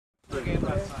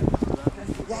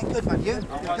Yeah, good man. You? You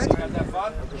guys have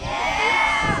fun?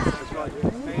 Yeah!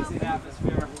 Amazing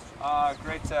atmosphere.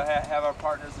 Great to have our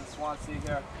partners in Swansea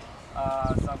here.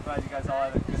 So I'm glad you guys all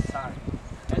had a good time.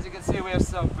 As you can see, we have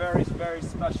some very, very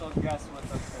special guests with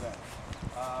us today.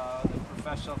 The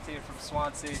professional team from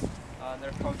Swansea and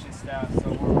their coaching staff.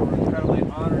 So we're incredibly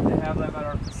honored to have them at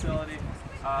our facility.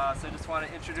 So I just want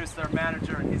to introduce their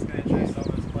manager, and he's going to introduce some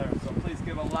of his players. So please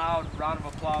give a loud round of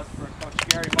applause for Coach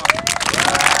Gary Martin.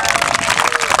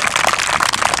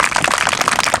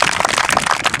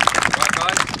 Right,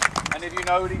 guys. Any of you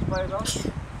know who these players are?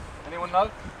 Anyone know?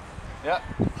 Yeah.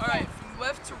 All right, from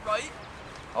left to right.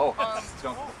 Oh, it's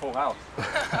going for the full house. All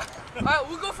right,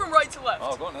 we'll go from right to left.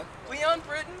 Oh, go on then. Leon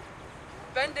Britton,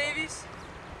 Ben Davies,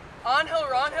 Angel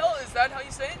Rangel, is that how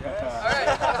you say it? Yeah. All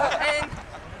right, and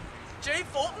Jay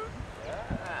Fulton.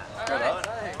 Yeah. All right.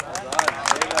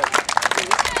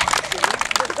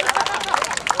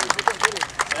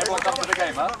 Everyone come to the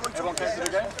game, huh? Everyone came to the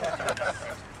game?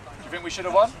 Do you think we should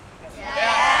have won?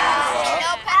 Yeah.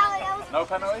 No penalty. No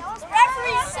penalty?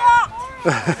 Referee sucked.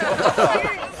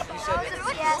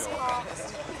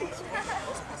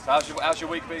 So how's your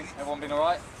week been? Everyone been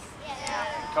alright?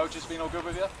 Yeah. Coaches been all good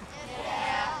with you?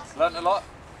 Yeah. Learned a lot?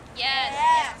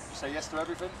 Yes. You say yes to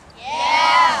everything?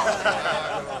 Yeah.